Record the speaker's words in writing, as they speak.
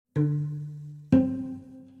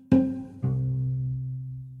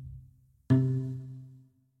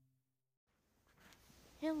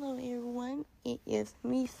is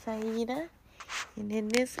me, Saida, and in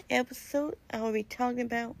this episode, I will be talking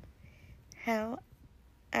about how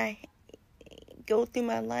I go through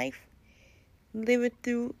my life, living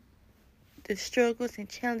through the struggles and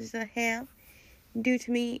challenges I have due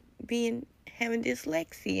to me having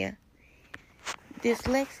dyslexia.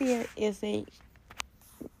 Dyslexia is a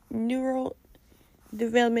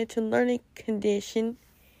neurodevelopmental learning condition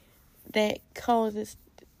that causes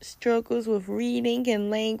struggles with reading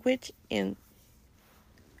and language and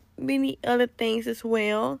many other things as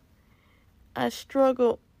well. I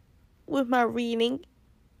struggle with my reading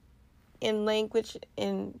and language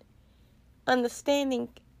and understanding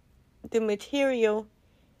the material,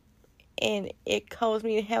 and it caused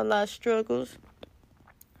me to have a lot of struggles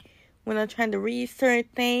when I'm trying to read certain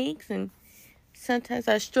things, and sometimes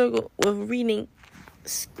I struggle with reading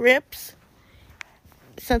scripts.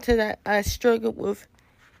 Sometimes I struggle with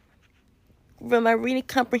my reading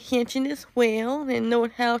comprehension as well, and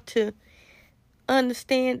knowing how to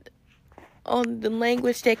understand all the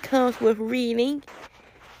language that comes with reading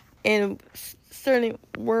and certain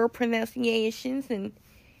word pronunciations and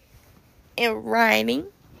writing.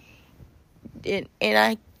 And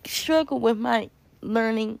I struggle with my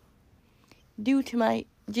learning due to my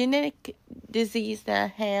genetic disease that I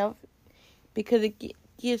have, because it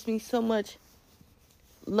gives me so much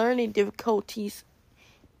learning difficulties,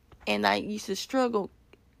 and I used to struggle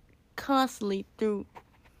constantly through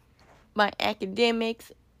my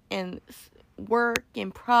academics and work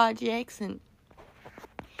and projects,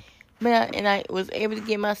 but I was able to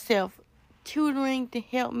get myself tutoring to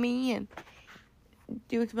help me, and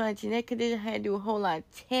due to my genetic condition, I had to do a whole lot of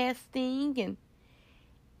testing,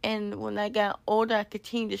 and when I got older, I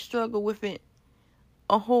continued to struggle with it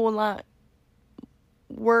a whole lot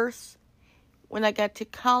worse when I got to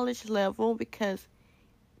college level, because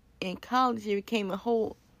in college it became a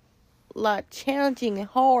whole lot challenging and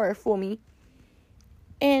hard for me.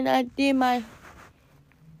 And I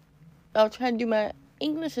was trying to do my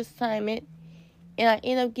English assignment, and I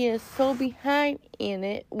ended up getting so behind in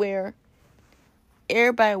it where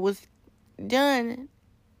everybody was done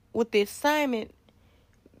with the assignment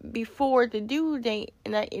before the due date,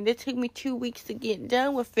 and it took me 2 weeks to get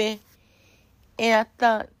done with it, and I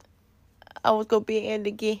thought I was going to be able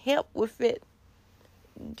to get help with it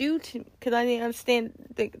because I didn't understand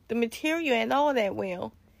the material and all that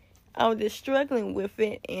well. I was just struggling with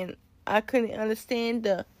it, and I couldn't understand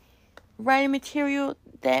the writing material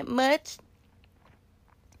that much.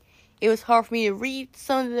 It was hard for me to read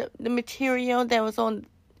some of the material that was on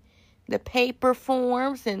the paper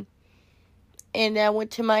forms, and I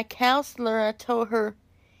went to my counselor. I told her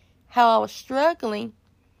how I was struggling,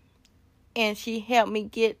 and she helped me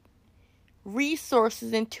get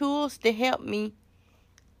resources and tools to help me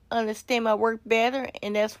understand my work better.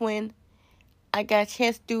 And that's when I got a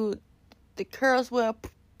chance to do the Kurzweil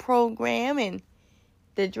program and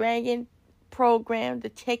the Dragon program, the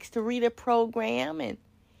Text to Reader program, and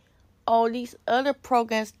all these other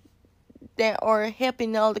programs that are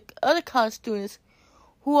helping all the other college students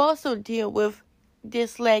who also deal with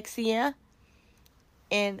dyslexia.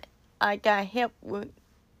 And I got help with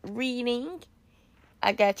reading.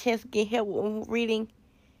 I got a chance to get help with reading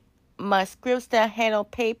my scripts that I had on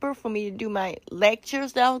paper for me to do my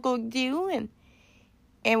lectures that I was going to do.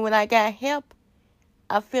 And when I got help,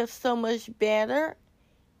 I felt so much better,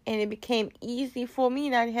 and it became easy for me,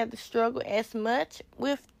 and I didn't have to struggle as much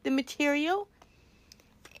with the material.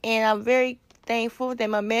 And I'm very thankful that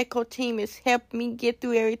my medical team has helped me get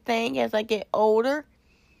through everything as I get older,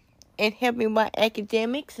 and help me with my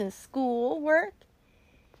academics and school work.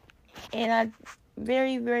 And I'm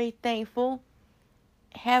very, very thankful.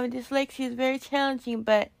 Having dyslexia is very challenging,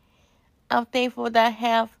 but I'm thankful that I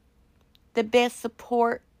have the best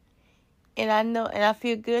support. And I know, and I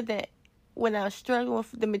feel good that when I was struggling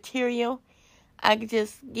with the material, I could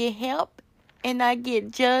just get help, and not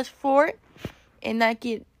get judged for it, and not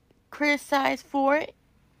get criticized for it.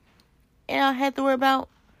 And I don't have to worry about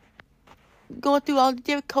going through all the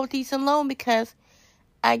difficulties alone, because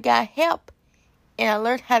I got help, and I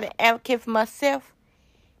learned how to advocate for myself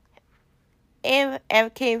and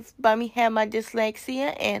advocate by me having my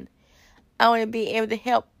dyslexia. And I want to be able to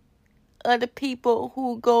help other people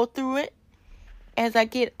who go through it as I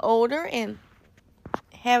get older. And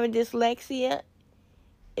having dyslexia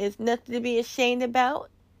is nothing to be ashamed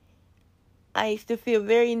about. I used to feel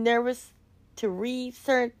very nervous to read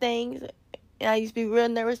certain things, and I used to be real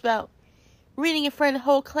nervous about reading in front of the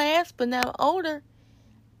whole class. But now I'm older,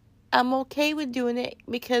 I'm okay with doing it,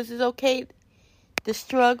 because it's okay to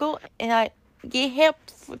struggle, and I get help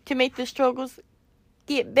to make the struggles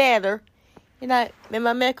get better And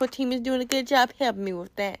my medical team is doing a good job helping me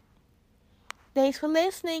with that. Thanks for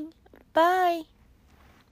listening. Bye.